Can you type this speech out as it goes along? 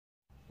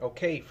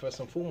Okay,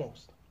 first and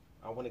foremost,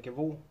 I want to give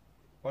all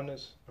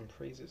honors and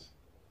praises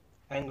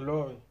and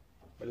glory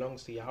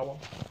belongs to Yahawah,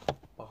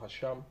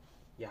 Bahasham,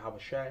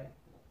 Yahawashi,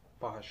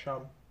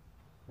 Bahasham,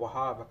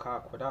 Wahab,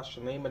 Kodash.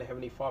 The name of the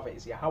Heavenly Father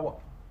is Yahawah.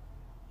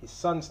 His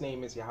Son's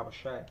name is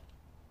Yahawashi,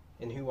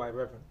 in who I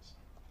reverence.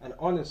 And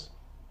honors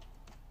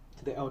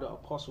to the elder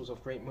apostles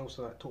of Great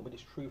Millstone that taught me this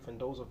truth, and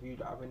those of you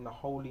that are in the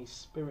Holy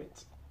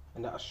Spirit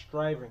and that are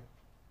striving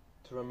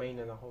to remain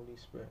in the Holy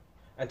Spirit,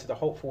 and to the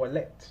hopeful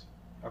elect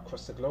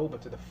across the globe,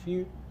 and to the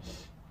few,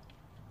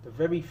 the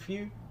very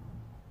few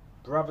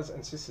brothers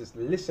and sisters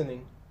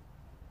listening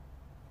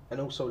and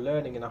also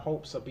learning in the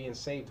hopes of being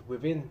saved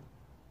within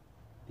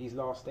these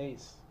last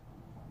days.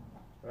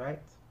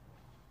 Right?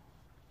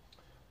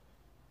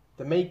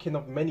 The making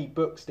of many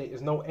books, there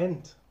is no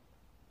end,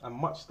 and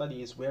much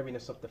study is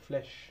weariness of the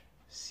flesh.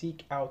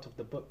 Seek out of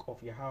the book of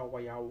Yahawah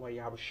Wa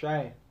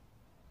Yahawashi.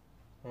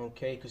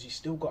 Okay, because you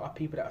still got our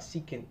people that are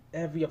seeking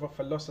every other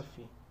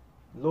philosophy.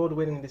 Lord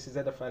willing, this is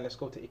edifying. Let's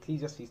go to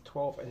Ecclesiastes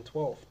 12 and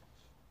 12.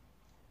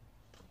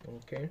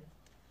 Okay.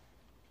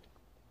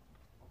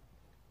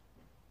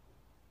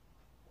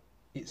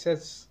 It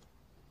says,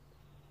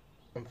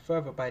 and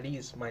further by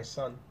these, my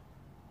son,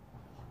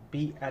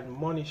 be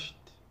admonished.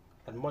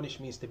 Admonish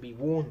means to be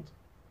warned.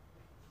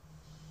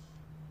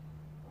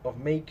 Of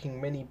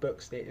making many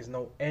books, there is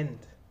no end.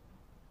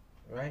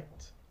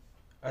 Right?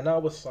 And I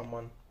was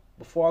someone,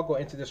 before I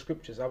got into the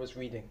scriptures, I was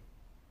reading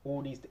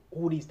all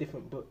these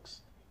different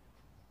books.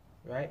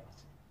 Right?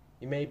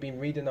 You may have been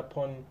reading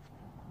upon,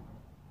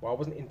 well, I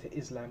wasn't into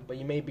Islam, but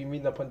you may have been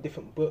reading upon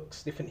different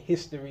books, different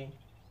history,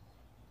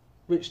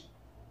 which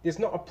there's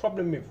not a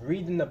problem with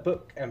reading a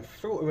book and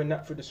filtering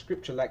that through the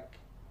scripture, like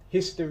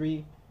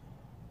history,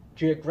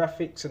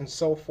 geographics and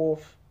so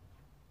forth.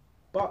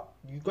 But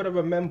you got to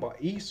remember,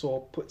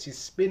 Esau puts his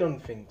spin on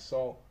things.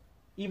 So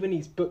even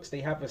these books,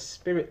 they have a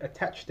spirit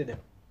attached to them.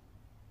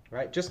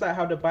 Right? Just like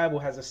how the Bible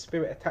has a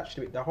spirit attached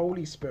to it, the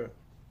Holy Spirit.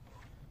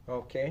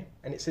 Okay?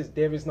 And it says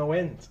there is no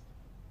end.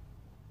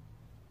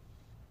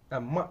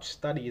 And much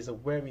study is a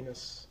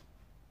weariness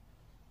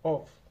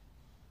of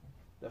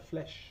the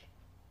flesh.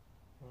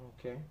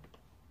 Okay?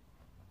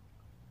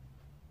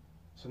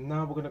 So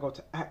now we're going to go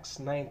to Acts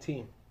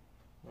 19.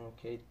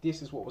 Okay?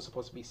 This is what we're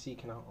supposed to be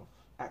seeking out of.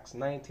 Acts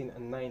 19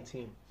 and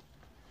 19.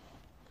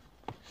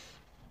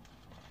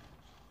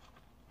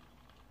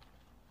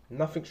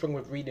 Nothing's wrong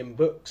with reading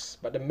books,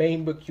 but the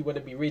main book you want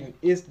to be reading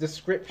is the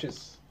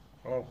scriptures.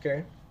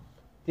 Okay?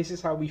 This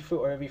is how we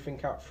filter everything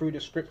out, through the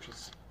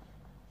scriptures.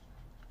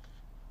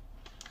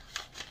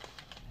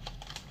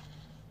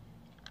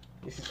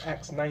 This is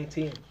Acts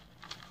 19.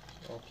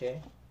 Okay?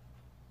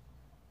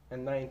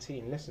 And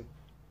 19. Listen.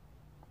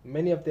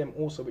 Many of them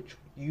also which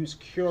use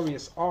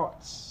curious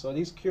arts. So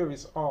these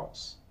curious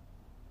arts.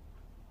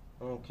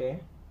 Okay?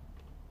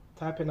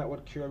 Type in that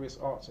word curious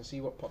arts and see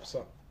what pops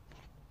up.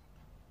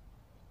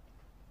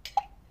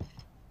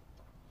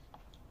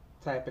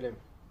 Type it in.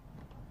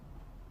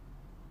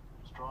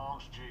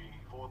 Strong's G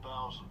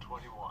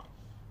 4021.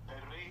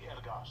 Peri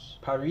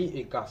ergas. Peri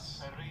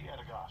ergas. Peri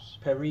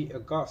ergas. Peri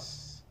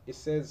ergas. It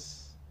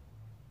says,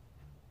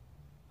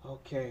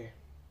 okay,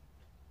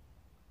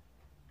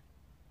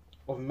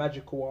 of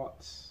magical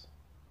arts.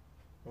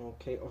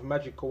 Okay, of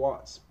magical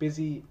arts.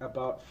 Busy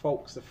about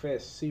folks'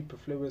 affairs.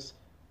 Superfluous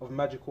of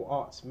magical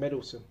arts.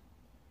 Meddlesome.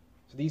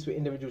 So these were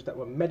individuals that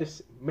were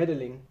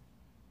meddling,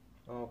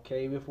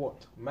 okay, with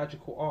what?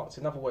 Magical arts.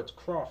 In other words,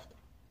 craft.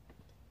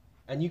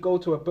 And you go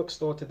to a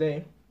bookstore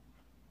today,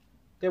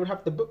 they would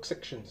have the book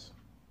sections.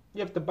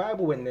 You have the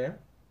Bible in there,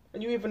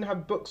 and you even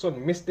have books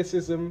on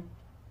mysticism,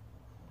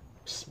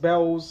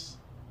 spells,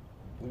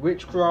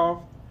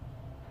 witchcraft.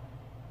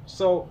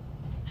 So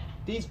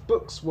these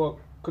books were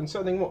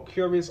concerning what?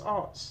 Curious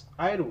arts,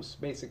 idols,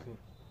 basically,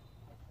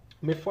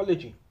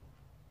 mythology.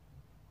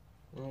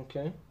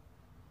 Okay.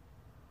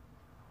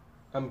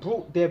 And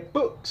brought their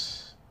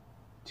books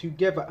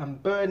together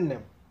and burned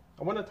them.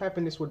 I want to type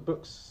in this word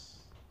books.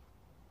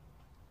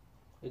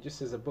 It just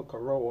says a book, a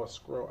roll, or a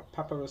scroll, a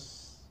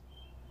papyrus.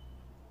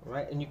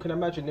 Right? And you can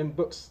imagine them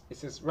books. It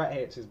says right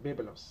here, it says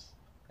Biblos.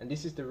 And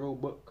this is the real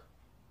book.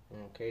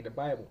 Okay, the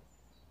Bible.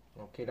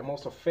 Okay, the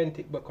most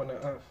authentic book on the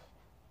earth.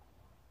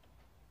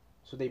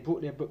 So they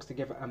brought their books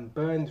together and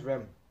burned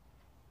them.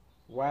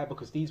 Why?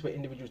 Because these were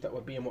individuals that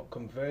were being what?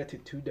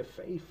 Converted to the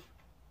faith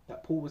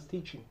that Paul was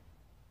teaching.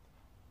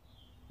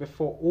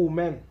 Before all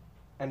men.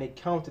 And they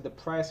counted the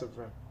price of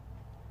them.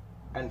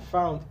 And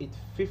found it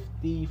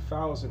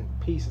 50,000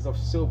 pieces of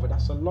silver.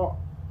 That's a lot.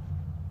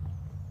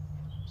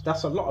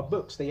 That's a lot of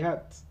books they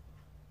had.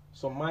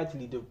 So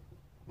mightily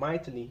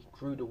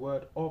grew the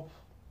word of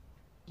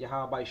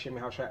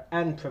Yahawah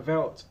and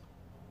prevailed.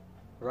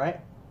 Right?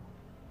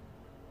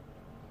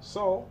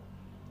 So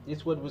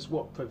this word was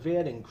what?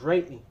 Prevailing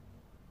greatly.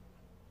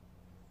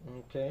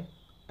 Okay?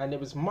 And there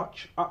was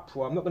much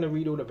uproar. I'm not going to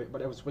read all of it, but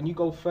there was, when you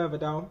go further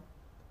down,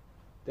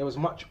 there was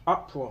much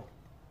uproar.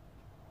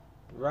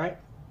 Right?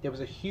 There was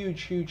a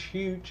huge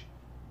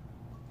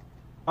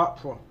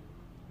uproar.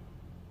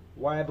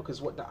 Why?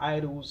 Because what? The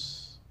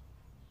idols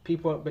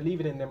People aren't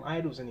believing in them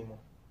idols anymore.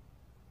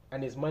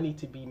 And there's money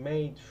to be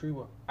made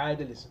through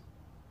idolism,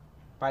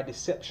 by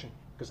deception.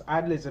 Because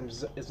idolism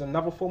is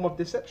another form of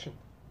deception.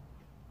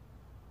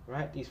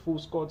 Right? These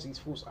false gods, these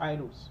false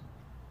idols.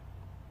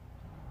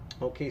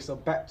 Okay, so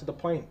back to the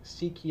point.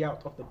 Seek ye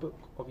out of the book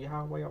of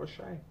Yahawah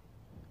Yahawashi.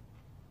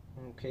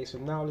 Okay, so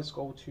now let's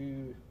go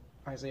to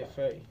Isaiah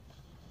 30.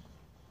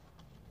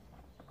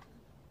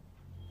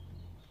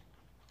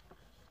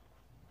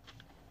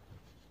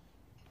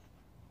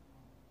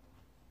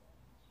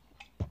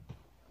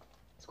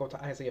 Let's go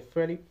to Isaiah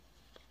 30.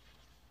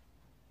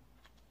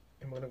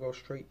 And we're going to go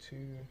straight to...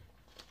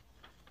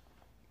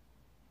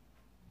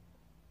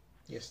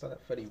 Yes, start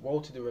at 30. Woe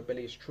to the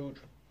rebellious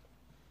children,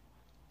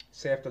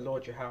 saith the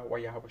Lord Yahawah Wa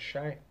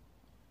Yahawashi,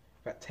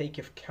 that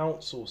taketh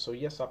counsel. So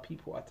yes, our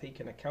people are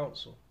taking a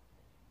counsel,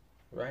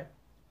 right?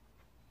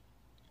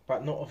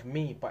 But not of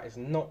me, but it's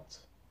not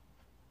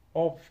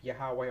of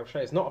Yahawah Wa Yahawashi.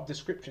 It's not of the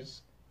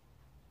scriptures.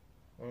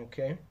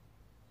 Okay?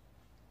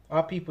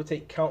 Our people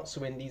take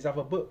counsel in these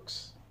other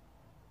books.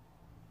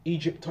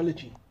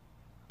 Egyptology,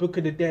 Book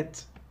of the Dead.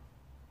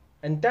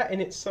 And that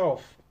in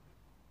itself,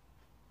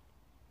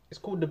 it's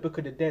called the Book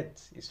of the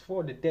Dead. It's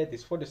for the dead.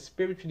 It's for the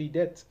spiritually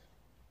dead.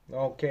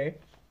 Okay?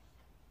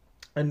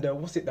 And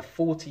what's it? The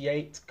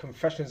 48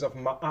 Confessions of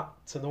Ma'at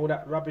and all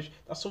that rubbish.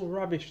 That's all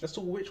rubbish. That's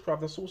all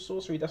witchcraft. That's all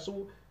sorcery. That's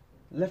all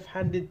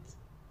left-handed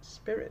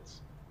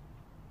spirits.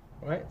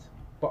 Right?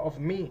 But of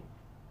me,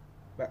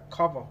 that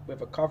cover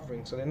with a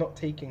covering. So they're not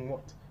taking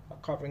what? A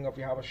covering of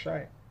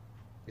Yahawashi.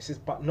 This is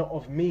but not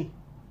of me.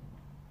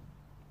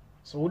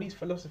 So all these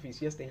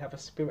philosophies, yes, they have a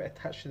spirit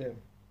attached to them.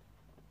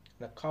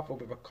 And a cover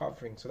with a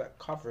covering. So that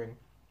covering,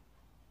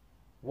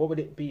 what would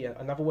it be?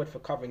 Another word for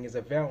covering is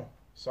a veil.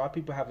 So our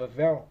people have a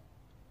veil,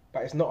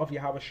 but it's not of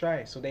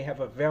Yahawashi. So they have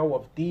a veil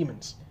of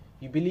demons.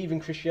 You believe in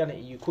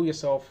Christianity, you call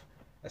yourself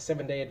a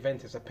Seventh-day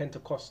Adventist, a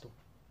Pentecostal,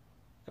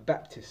 a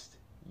Baptist.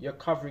 You're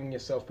covering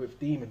yourself with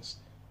demons,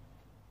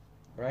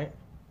 right?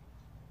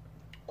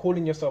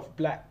 Calling yourself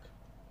black,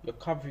 you're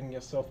covering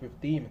yourself with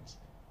demons,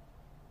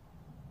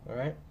 all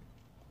right?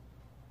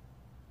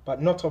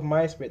 But not of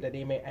my spirit, that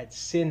they may add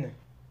sin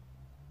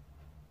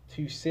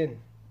to sin.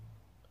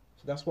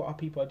 So that's what our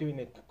people are doing.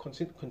 They're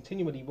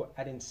continually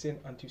adding sin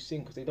unto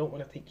sin, because they don't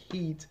want to take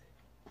heed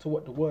to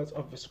what the words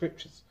of the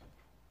scriptures,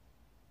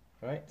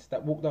 right?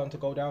 That walk down to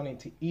go down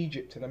into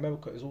Egypt, and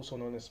America is also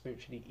known as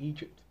spiritually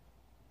Egypt,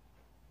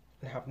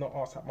 and have not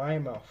asked at my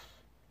mouth,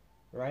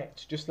 right?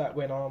 It's just like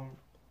when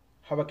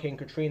Hurricane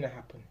Katrina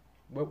happened.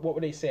 What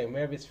were they saying?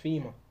 Where is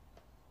FEMA,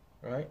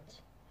 right?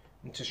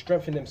 And to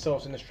strengthen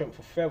themselves in the strength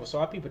of Pharaoh. So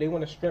our people, they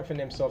want to strengthen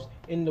themselves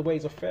in the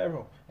ways of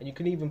Pharaoh. And you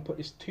can even put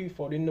this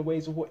twofold in the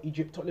ways of what?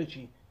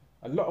 Egyptology.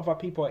 A lot of our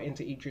people are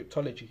into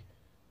Egyptology.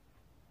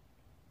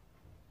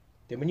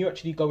 Then when you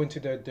actually go into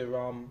the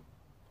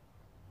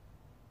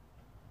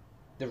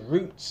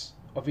roots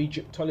of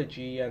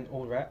Egyptology and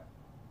all that,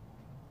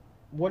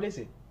 what is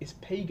it? It's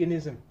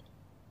paganism,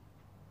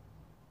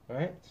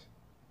 right?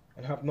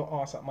 And have not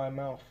asked at my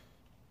mouth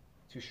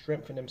to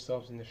strengthen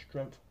themselves in the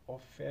strength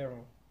of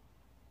Pharaoh.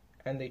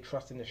 And they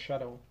trust in the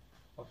shadow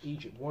of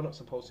Egypt. We're not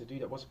supposed to do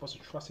that. We're supposed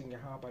to trust in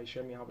Yahawah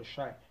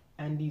Yahawashi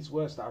and these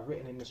words that are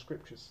written in the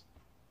scriptures.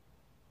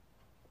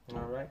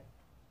 Alright?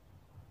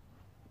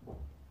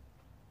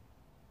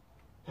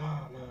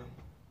 Oh man.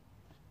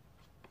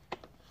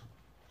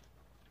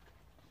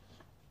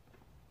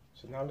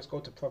 So now let's go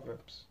to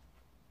Proverbs.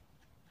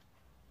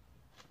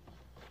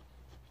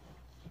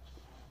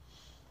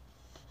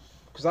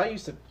 Because I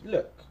used to,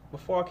 look,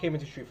 before I came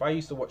into truth, I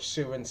used to watch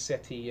Suran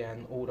Seti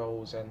and all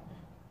those, and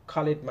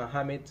Khalid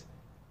Muhammad.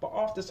 But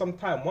after some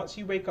time, once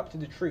you wake up to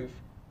the truth,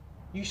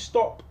 you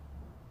stop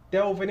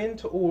delving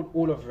into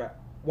all of that.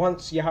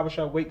 Once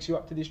Yahawashi wakes you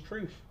up to this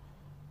truth,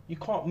 you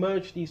can't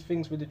merge these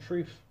things with the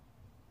truth.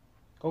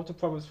 Go to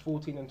Proverbs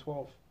 14 and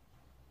 12.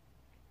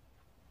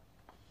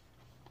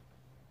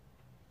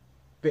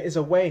 There is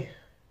a way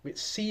which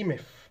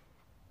seemeth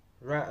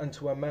right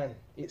unto a man.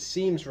 It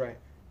seems right,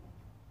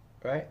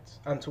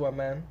 unto a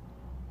man.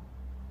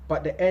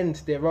 But the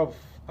end thereof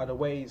are the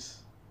ways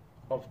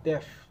of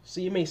death. So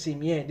you may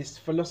seem, yeah, this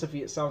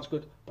philosophy, it sounds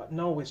good, but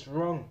no, it's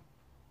wrong,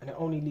 and it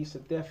only leads to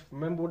death.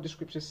 Remember what the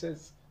scripture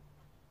says.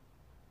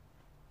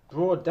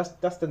 Broad,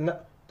 that's the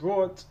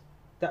broad,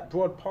 that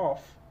broad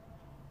path.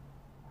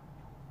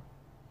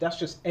 That's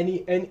just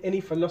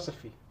any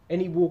philosophy,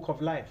 any walk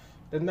of life.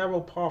 The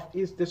narrow path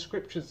is the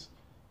scriptures.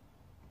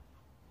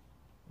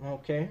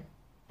 Okay.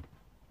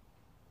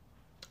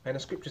 And the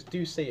scriptures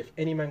do say, if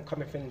any man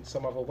cometh in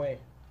some other way,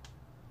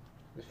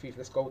 the thief.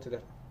 Let's go to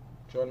that.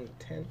 John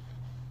 10.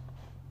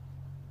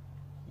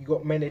 You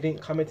got men that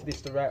didn't come into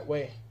this the right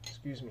way.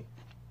 Excuse me.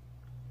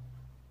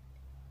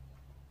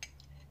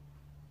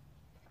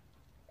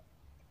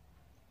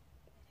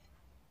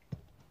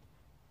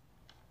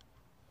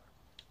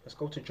 Let's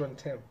go to John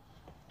 10.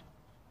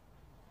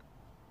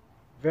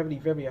 Verily,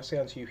 verily, I say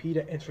unto you, he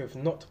that entereth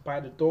not by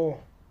the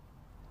door.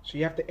 So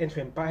you have to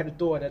enter in by the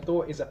door. And the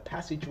door is a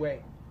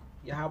passageway.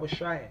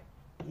 Yahawashi,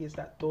 he is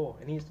that door,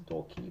 and he is the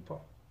doorkeeper.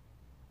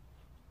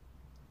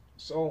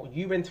 So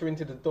you enter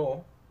into the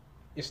door.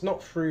 It's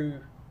not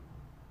through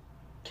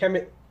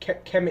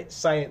Kemet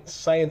science,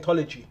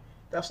 Scientology.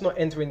 That's not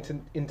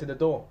entering into the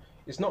door.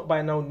 It's not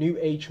by no New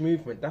Age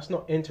movement. That's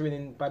not entering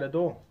in by the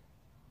door.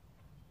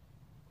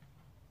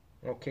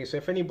 Okay, so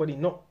if anybody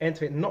not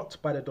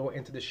by the door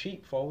into the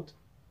sheepfold,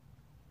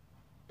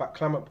 but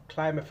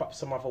climbeth up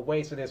some other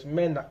way. So there's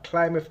men that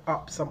climbeth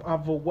up some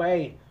other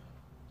way.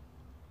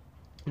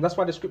 And that's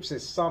why the scripture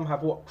says some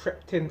have what?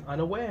 Crept in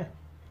unaware.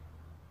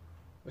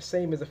 The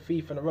same as a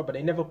thief and a robber.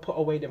 They never put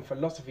away them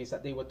philosophies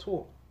that they were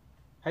taught.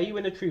 How you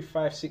in the truth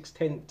 5, 6,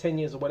 10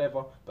 years or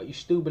whatever, but you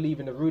still believe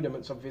in the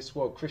rudiments of this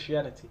world,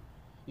 Christianity.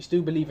 You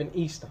still believe in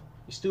Easter.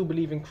 You still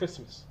believe in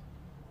Christmas.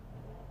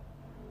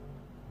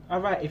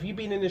 Alright, if you've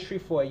been in the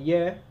truth for a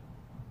year,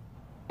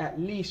 at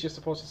least you're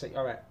supposed to say,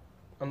 alright,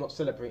 I'm not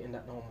celebrating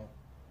that no more.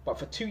 But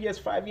for 2 years,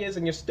 5 years,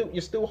 and you're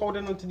still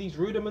holding on to these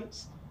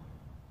rudiments.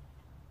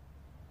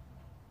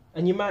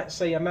 And you might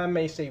say, a man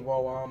may say,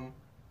 well,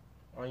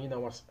 you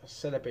know, I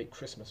celebrate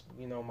Christmas, but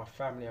you know, my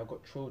family, I've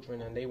got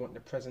children and they want the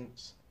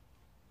presents.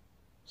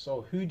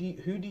 So who do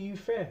you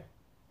fear?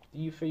 Do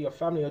you fear your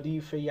family or do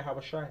you fear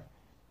Yahawashi?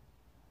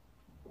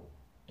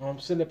 I'm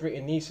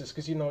celebrating Easter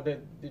because you know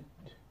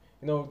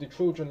the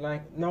children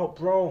like, no,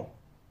 bro.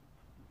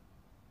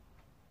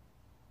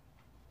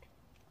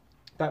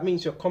 That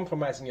means you're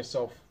compromising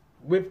yourself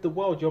with the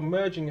world. You're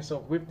merging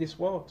yourself with this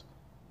world.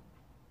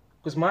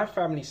 Because my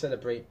family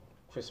celebrate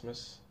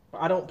Christmas,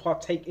 but I don't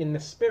partake in the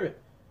spirit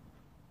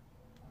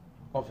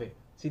of it.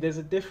 See, there's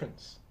a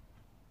difference.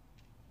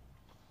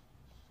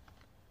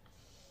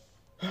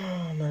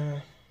 Oh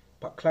man.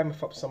 But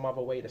climbeth up some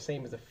other way, the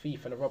same as a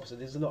thief and a robber. So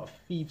there's a lot of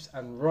thieves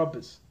and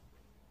robbers.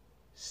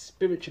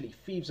 Spiritually,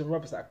 thieves and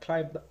robbers that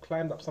have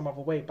climbed up some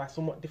other way by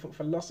somewhat different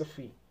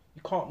philosophy.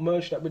 You can't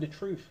merge that with the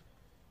truth.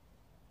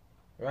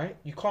 Right?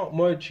 You can't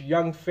merge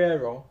young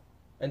Pharaoh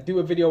and do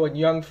a video on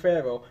young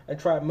Pharaoh and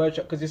try and merge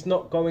it because it's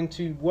not going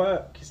to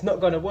work. It's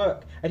not going to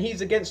work. And he's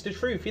against the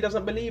truth. He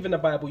doesn't believe in the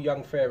Bible,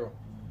 young Pharaoh.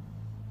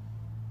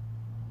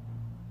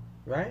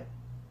 Right?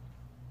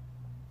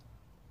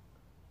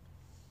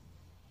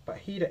 But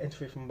he that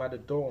entereth in by the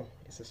door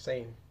is the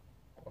same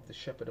of the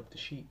shepherd of the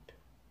sheep.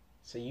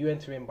 So you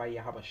enter in by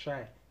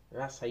Yahawashi.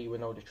 That's how you will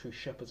know the true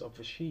shepherds of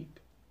the sheep.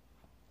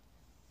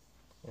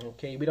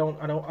 Okay, I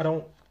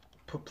don't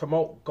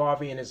promote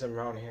Garveyism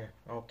around here.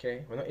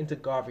 Okay, we're not into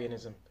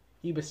Garveyism.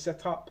 He was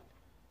set up,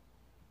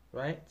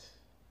 right?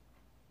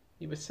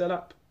 He was set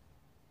up,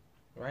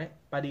 right,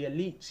 by the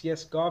elites.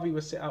 Yes, Garvey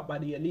was set up by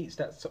the elites.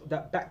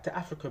 That Back to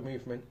Africa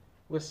movement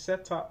was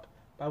set up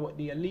by what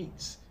the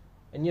elites.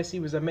 And yes, he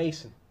was a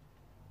Mason.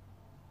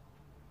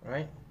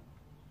 Right?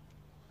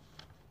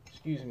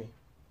 Excuse me.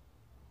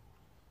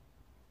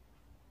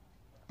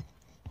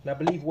 And I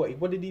believe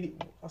what did he?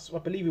 I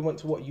believe he went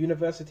to what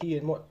university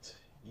in what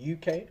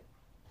UK?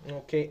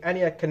 Okay, and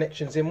he had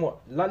connections in what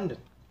London.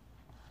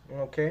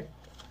 Okay.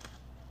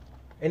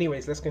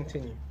 Anyways, let's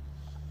continue.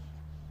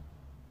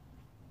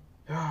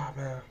 Ah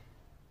man.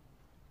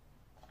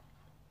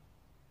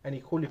 And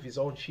he calleth his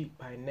own sheep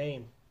by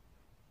name,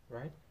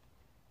 right?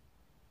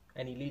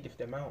 And he leadeth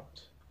them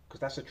out. Because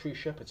that's a true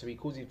shepherd. So he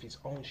calls his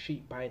own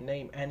sheep by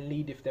name and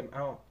leadeth them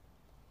out.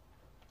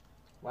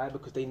 Why?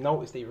 Because they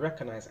notice, they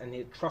recognize, and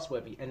they're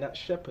trustworthy. And that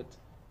shepherd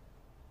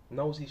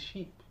knows his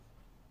sheep.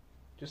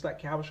 Just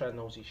like Yahawashi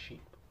knows his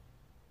sheep.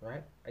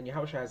 Right? And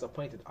Yahawashi has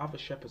appointed other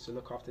shepherds to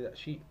look after that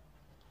sheep.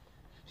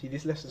 See,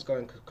 this lesson's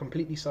going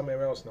completely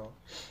somewhere else now.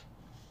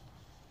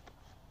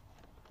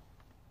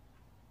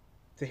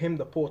 To him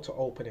the porter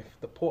openeth.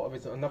 The porter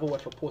is, another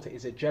word for porter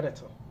is a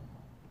janitor.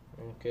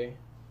 Okay?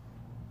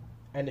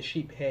 And the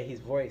sheep hear his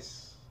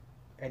voice,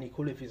 and he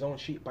calleth his own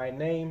sheep by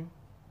name,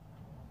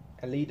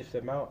 and leadeth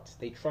them out.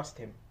 They trust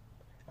him.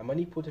 And when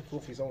he putteth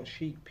forth his own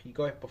sheep, he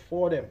goeth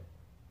before them,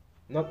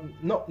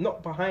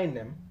 not behind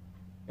them,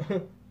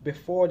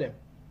 before them.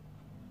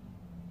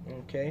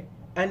 Okay,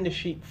 and the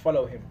sheep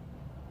follow him,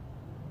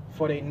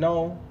 for they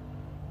know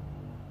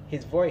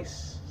his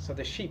voice. So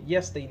the sheep,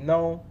 yes, they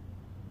know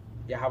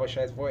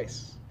Yahawashi's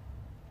voice,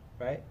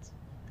 right?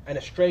 And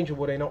a stranger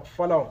will they not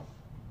follow,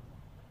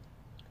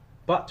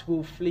 but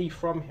will flee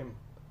from him.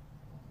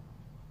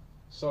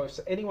 So if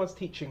anyone's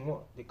teaching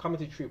what? They come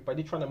into truth, but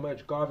they're trying to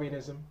merge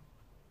Garveyism.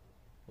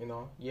 You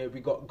know, yeah, we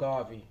got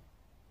Garvey.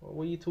 Well,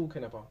 what are you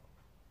talking about?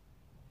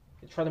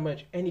 They're trying to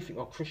merge anything,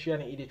 or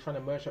Christianity, they're trying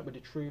to merge that with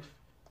the truth.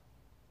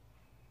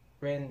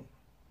 When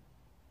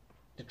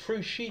the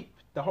true sheep,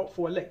 the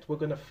hopeful elect, were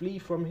going to flee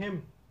from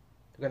him.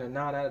 They're going to,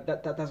 nah,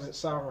 that doesn't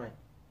sound right.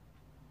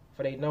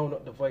 For they know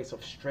not the voice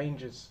of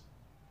strangers,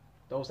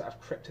 those that have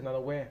crept in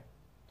unaware,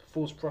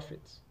 false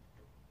prophets.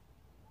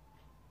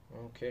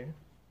 Okay.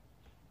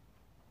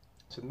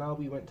 So now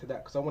we went to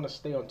that because I want to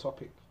stay on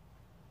topic.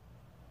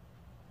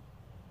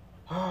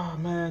 Ah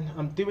man,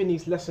 I'm doing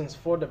these lessons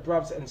for the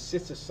brothers and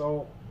sisters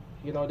so,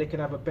 you know, they can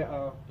have a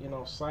better, you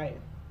know, sight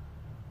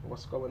of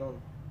what's going on.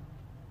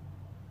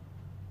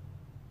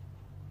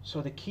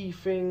 So the key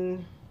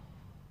thing,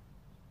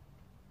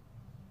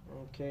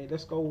 okay,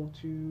 let's go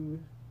to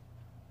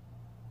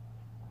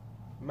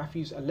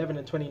Matthew's 11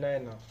 and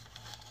 29 now.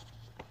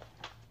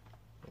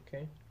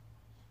 Okay.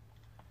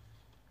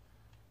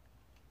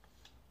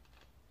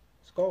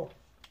 Let's go.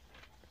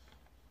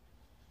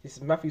 This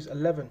is Matthew's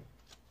 11.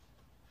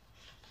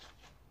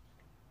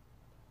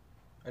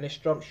 And let's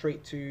jump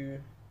straight to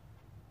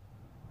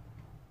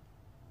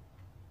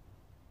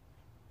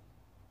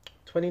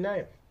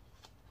 29.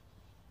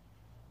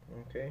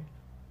 Okay.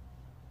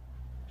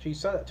 So you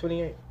saw that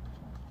 28.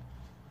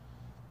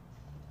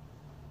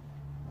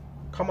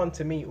 Come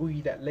unto me, all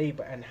ye that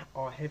labor and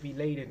are heavy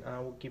laden, and I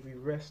will give you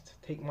rest.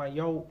 Take my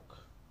yoke.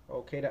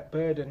 Okay, that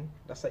burden,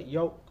 that's that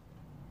yoke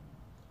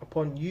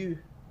upon you,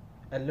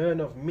 and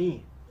learn of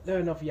me.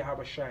 Learn of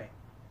Yahawashi.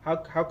 How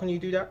can you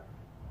do that?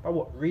 By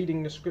what?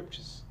 Reading the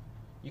scriptures.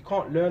 You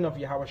can't learn of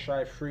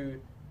Yahawashi through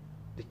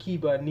the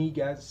Kiba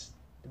Nigaz,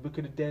 the Book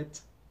of the Dead,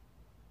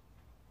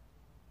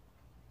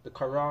 the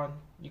Quran.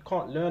 You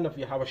can't learn of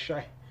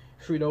Yahawashi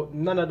through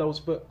none of those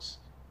books.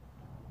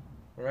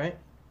 Right?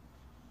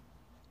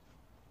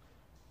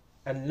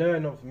 And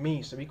learn of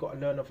me. So we got to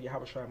learn of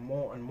Yahawashi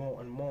more and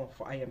more and more.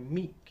 For I am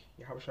meek.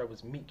 Yahawashi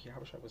was meek.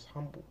 Yahawashi was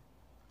humble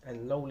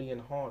and lowly in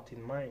heart,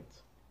 in mind.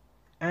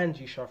 And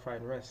you shall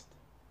find rest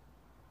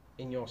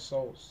in your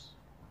souls.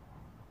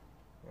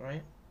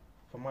 Right?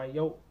 For my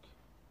yoke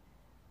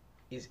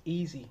is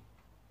easy.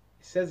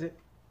 It says it.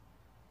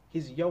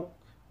 His yoke.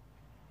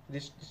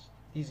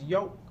 His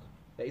yoke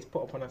that is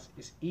put upon us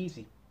is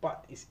easy.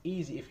 But it's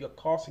easy if you're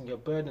casting your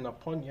burden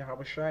upon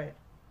Yahawashi.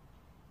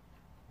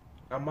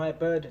 And my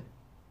burden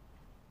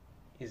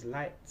is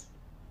light.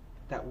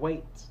 That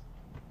weight.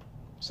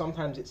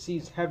 Sometimes it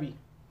seems heavy.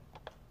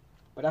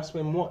 But that's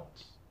when what?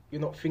 You're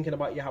not thinking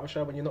about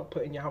Yahawashi, when you're not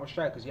putting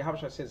Yahawashi. Because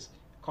Yahawashi says,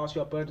 cast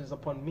your burdens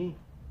upon me.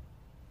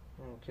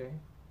 Okay.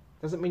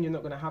 Doesn't mean you're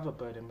not going to have a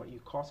burden, but you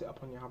cast it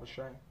upon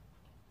Yahawashi.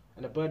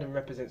 And the burden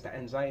represents the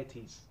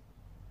anxieties.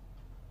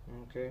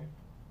 Okay.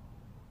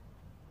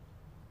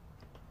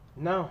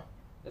 Now,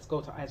 let's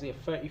go to Isaiah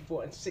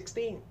 34 and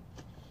 16.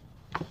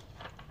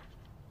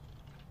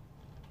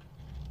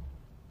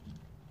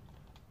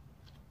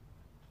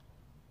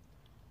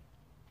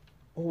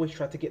 Always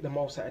try to get the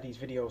most out of these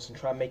videos and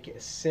try and make it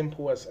as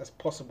simple as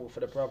possible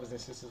for the brothers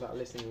and sisters that are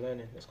listening and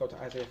learning. Let's go to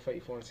Isaiah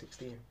 34 and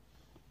 16.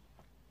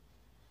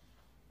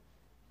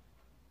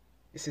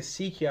 It says,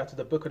 seek ye out of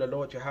the book of the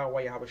Lord Yahawah Wa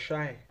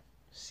Yahawashi.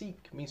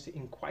 Seek means to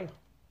inquire.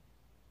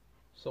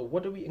 So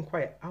what do we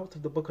inquire? Out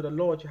of the book of the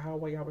Lord Yahawah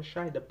Wa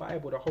Yahawashi, the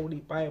Bible, the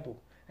Holy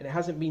Bible. And it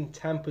hasn't been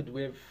tampered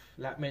with,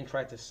 like men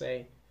try to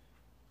say.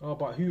 Oh,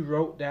 but who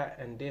wrote that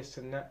and this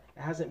and that?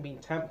 It hasn't been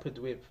tampered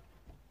with.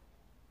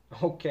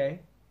 Okay.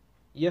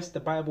 Yes, the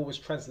Bible was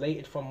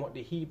translated from what?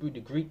 The Hebrew, the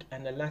Greek,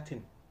 and the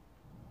Latin.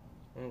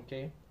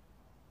 Okay.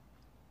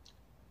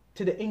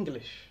 To the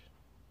English.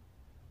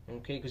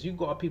 Okay, because you've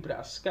got people that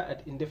are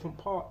scattered in different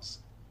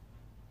parts.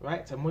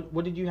 Right? And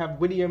what did you have?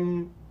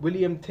 William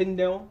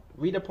Tyndale?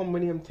 Read upon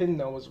William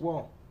Tyndale as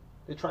well.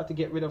 They tried to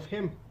get rid of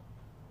him.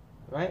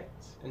 Right?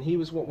 And he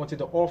was what wanted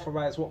to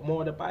authorize what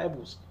more of the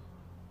Bibles.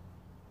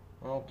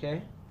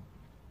 Okay.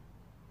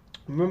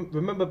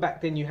 Remember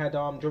back then you had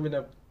during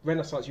the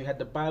Renaissance you had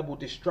the Bible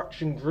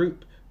destruction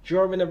group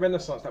during the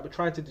Renaissance that were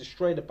trying to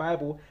destroy the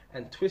Bible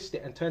and twist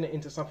it and turn it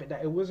into something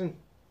that it wasn't.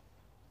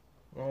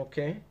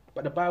 Okay.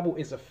 But the Bible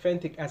is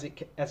authentic as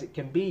it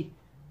can be.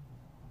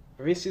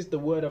 This is the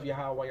word of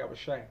Yahawah Wa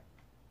Yahawashi.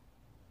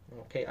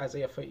 Okay,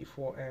 Isaiah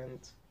 34 and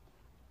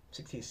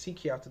 16.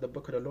 Seek ye out of the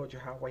book of the Lord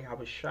Yahawah Wa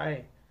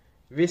Yahawashi.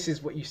 This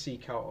is what you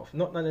seek out of,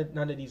 not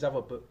none of these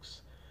other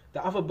books.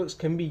 The other books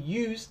can be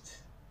used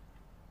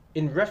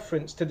in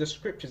reference to the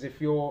scriptures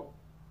if you're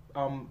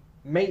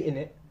mating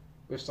it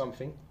with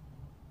something.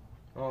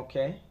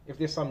 Okay, if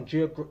there's some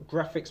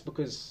geographics,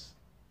 because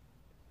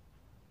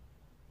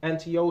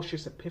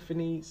Antiochus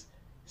Epiphanes,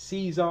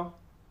 Caesar,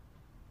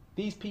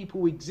 these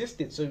people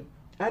existed, so,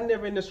 and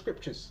they're in the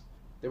scriptures.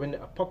 They're in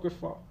the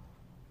Apocrypha.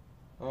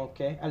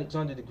 Okay,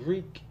 Alexander the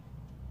Greek,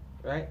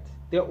 right?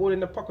 They're all in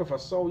the Apocrypha.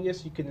 So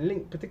yes, you can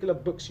link particular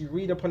books, you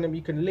read upon them,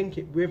 you can link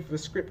it with the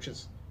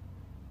scriptures.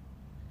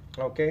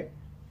 Okay.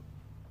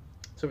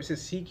 So it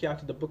says, seek ye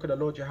out of the book of the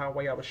Lord Yahawah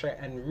Wa Yahawashi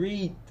and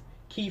read.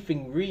 Key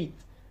thing, read.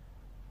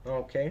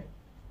 Okay.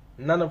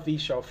 None of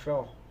these shall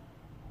fail.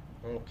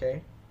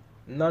 Okay.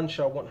 None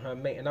shall want her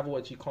mate. In other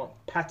words, you can't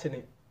pattern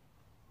it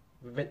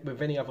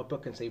with any other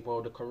book and say,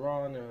 well, the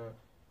Quran,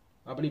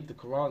 I believe the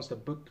Quran's the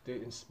book,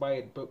 the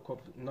inspired book of...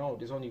 No,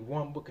 there's only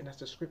one book, and that's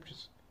the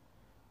scriptures.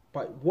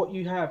 But what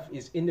you have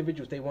is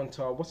individuals, they want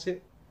to,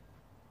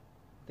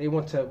 They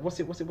want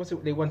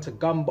to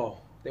gumbo.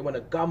 They want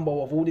a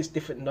gumbo of all this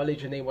different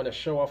knowledge, and they want to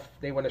show off,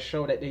 they want to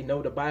show that they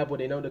know the Bible,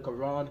 they know the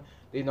Quran,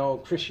 they know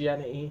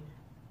Christianity.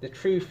 The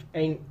truth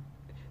ain't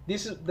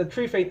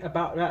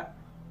about that.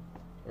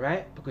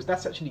 Right? Because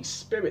that's actually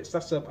spirits.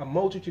 That's a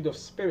multitude of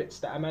spirits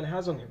that a man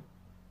has on him.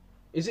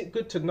 Is it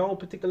good to know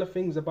particular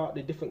things about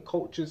the different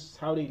cultures,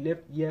 how they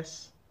live?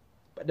 Yes.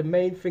 But the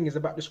main thing is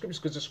about the scriptures,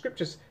 because the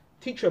scriptures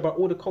teach you about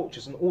all the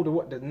cultures and all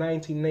the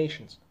 19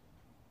 nations.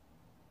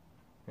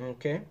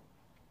 Okay?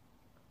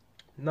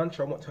 None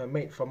shall want her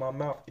mate, from our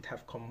mouth it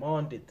hath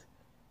commanded.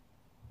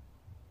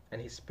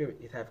 and his spirit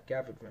it hath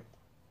gathered them.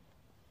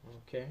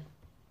 Okay.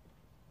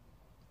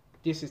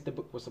 This is the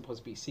book we're supposed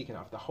to be seeking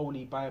out, the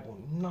Holy Bible,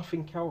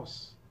 nothing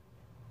else.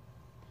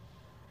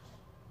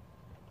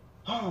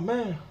 Oh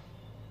man.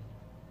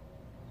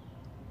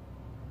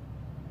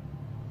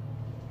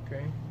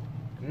 Okay.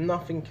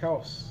 Nothing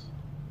else.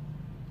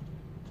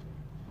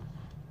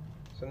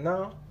 So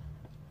now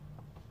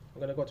I'm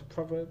going to go to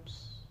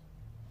Proverbs.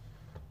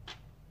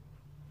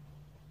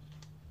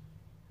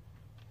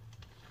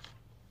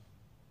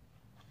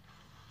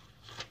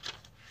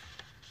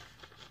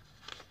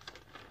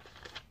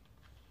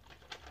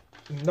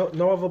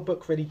 No other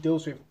book really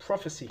deals with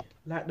prophecy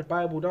like the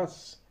Bible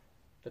does.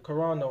 The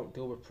Quran don't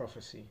deal with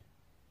prophecy,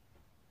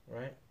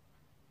 right?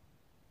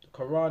 The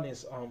Quran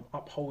is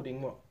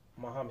upholding what?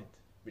 Muhammad,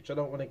 which I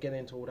don't want to get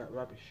into all that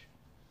rubbish,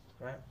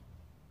 right?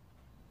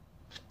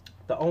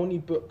 The only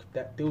book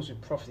that deals with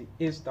prophecy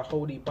is the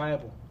Holy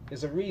Bible.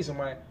 There's a reason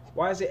why.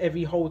 Why is it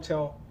every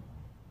hotel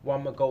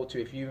one will go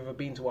to, if you've ever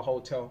been to a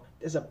hotel,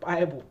 there's a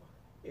Bible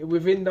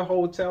within the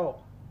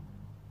hotel?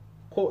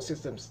 Court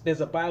systems, there's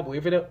a Bible,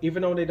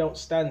 even though they don't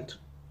stand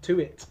to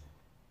it.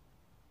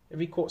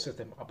 Every court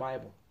system, a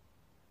Bible,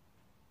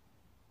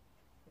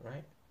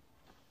 right?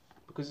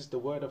 Because it's the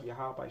word of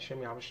Yahawah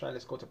Yahawashi.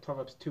 Let's go to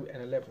Proverbs 2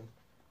 and 11.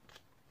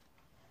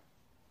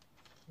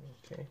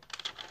 Okay.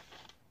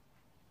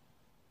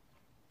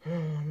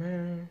 Oh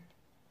man.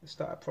 Let's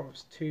start at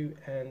Proverbs 2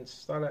 and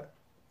start at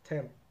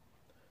 10.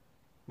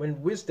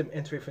 When wisdom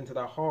entereth into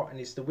thy heart, and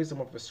is the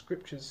wisdom of the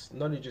scriptures,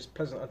 knowledge is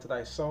pleasant unto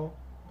thy soul.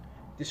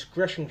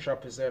 Discretion shall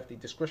preserve thee.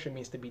 Discretion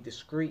means to be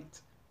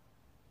discreet.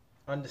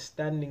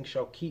 Understanding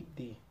shall keep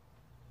thee.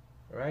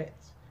 Right?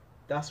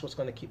 That's what's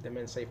going to keep the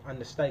men safe.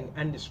 Understanding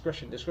and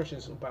discretion. Discretion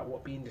is about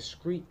what? Being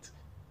discreet.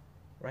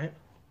 Right?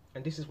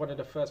 And this is one of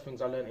the first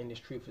things I learned in this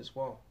truth as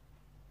well.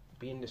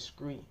 Being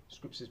discreet.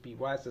 Scriptures, be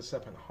wise as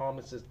serpent,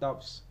 harmless as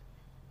doves.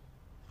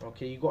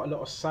 Okay, you got a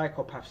lot of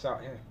psychopaths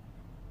out here.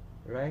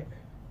 Right?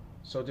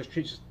 So the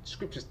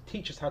scriptures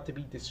teach us how to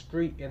be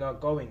discreet in our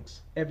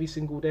goings every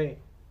single day.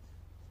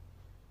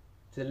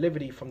 Deliver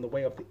thee from the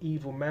way of the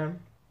evil man,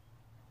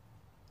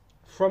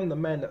 from the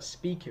man that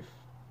speaketh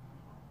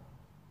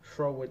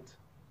froward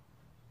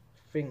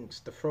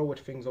things. The froward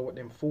things are what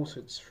them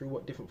falsehoods through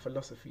what different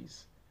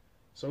philosophies.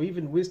 So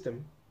even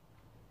wisdom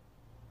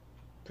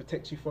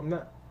protects you from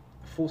that.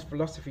 The false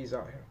philosophies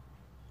out here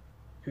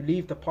who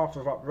leave the path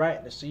of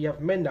uprightness. So you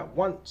have men that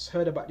once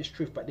heard about this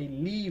truth, but they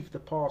leave the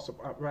path of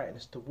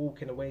uprightness to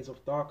walk in the ways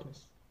of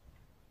darkness.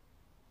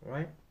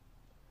 Right?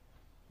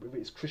 Whether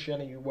it's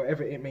Christianity,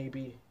 whatever it may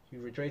be, you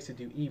rejoice to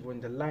do evil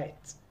and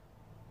delight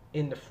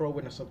in the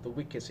frowardness of the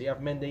wicked. So you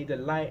have men, they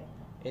delight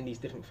in these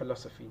different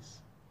philosophies,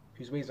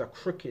 whose ways are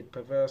crooked,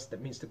 perverse,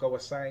 that means to go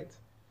aside,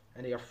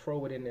 and they are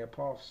froward in their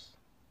paths.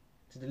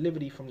 To deliver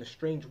thee from the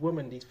strange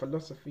woman, these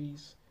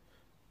philosophies,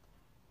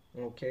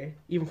 okay,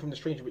 even from the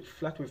stranger which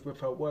flattereth with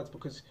her words,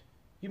 because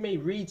you may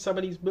read some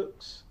of these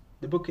books,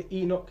 the book of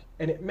Enoch,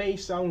 and it may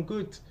sound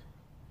good,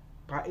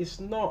 but it's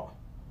not,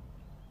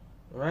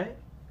 right?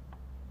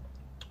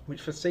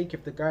 Which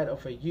forsaketh the guide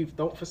of her youth.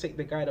 Don't forsake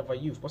the guide of her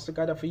youth. What's the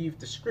guide of her youth?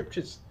 The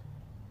scriptures.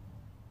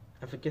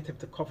 And forgetteth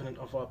the covenant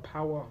of her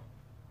power.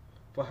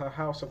 For her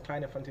house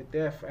inclineth unto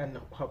death, and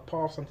her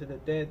paths unto the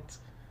dead.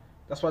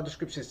 That's why the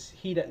scriptures,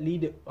 he that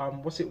leadeth,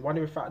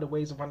 wandereth out of the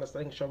ways of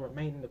understanding shall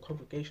remain in the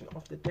congregation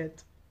of the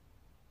dead.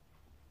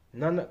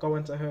 None that go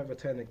unto her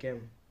return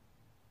again,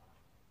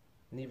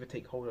 neither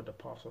take hold of the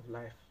path of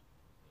life.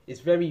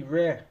 It's very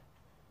rare.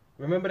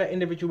 Remember that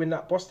individual in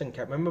that Boston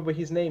camp? Remember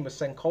his name was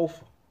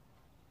Sankofa.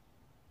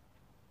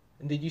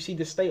 And did you see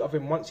the state of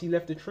him once he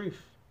left the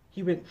truth?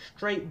 He went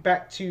straight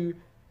back to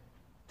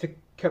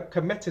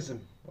Kemetism,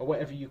 or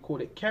whatever you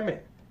call it,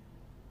 Kemet.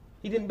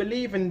 He didn't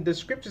believe in the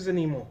scriptures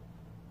anymore.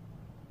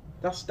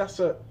 That's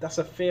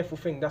a fearful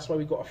thing. That's why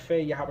we got to fear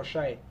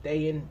Yahawashi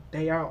day in,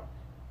 day out.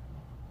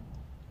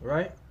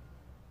 Right?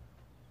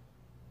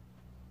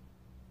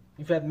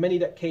 You've had many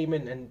that came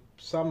in, and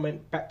some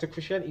went back to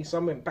Christianity,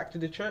 some went back to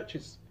the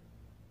churches.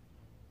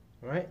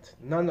 Right?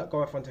 None that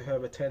goeth unto her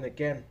return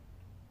again,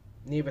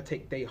 neither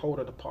take they hold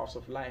of the paths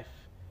of life.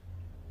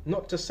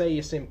 Not to say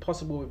it's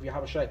impossible with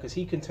Yahawashi, because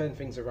he can turn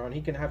things around.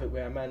 He can have it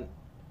where a man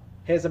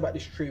hears about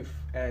this truth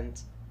and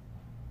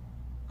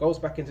goes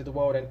back into the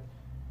world, and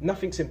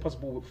nothing's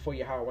impossible for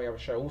Yahawah Wa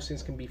Yahawashi. All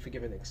sins can be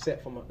forgiven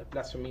except from the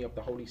blasphemy of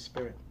the Holy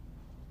Spirit.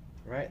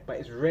 Right? But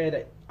it's rare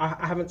that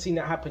I haven't seen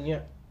that happen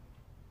yet.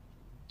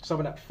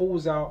 Someone that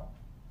falls out,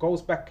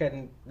 goes back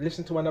and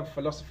listens to another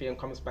philosophy and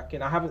comes back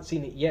in. I haven't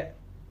seen it yet.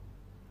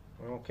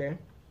 Okay?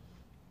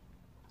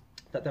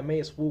 That thou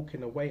mayest walk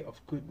in the way of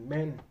good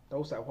men,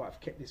 those that have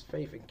kept this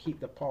faith and keep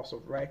the paths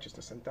of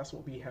righteousness. And that's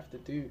what we have to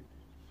do.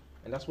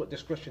 And that's what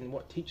discretion,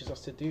 what teaches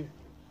us to do.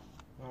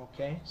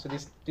 Okay? So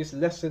this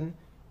lesson,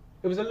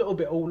 it was a little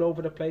bit all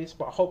over the place,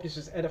 but I hope this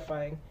is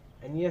edifying.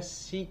 And yes,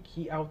 seek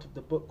ye out of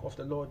the book of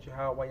the Lord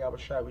Yahawah Wa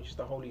Yahawashi, which is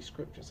the Holy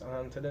Scriptures. And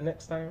until the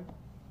next time,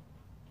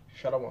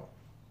 Shalom.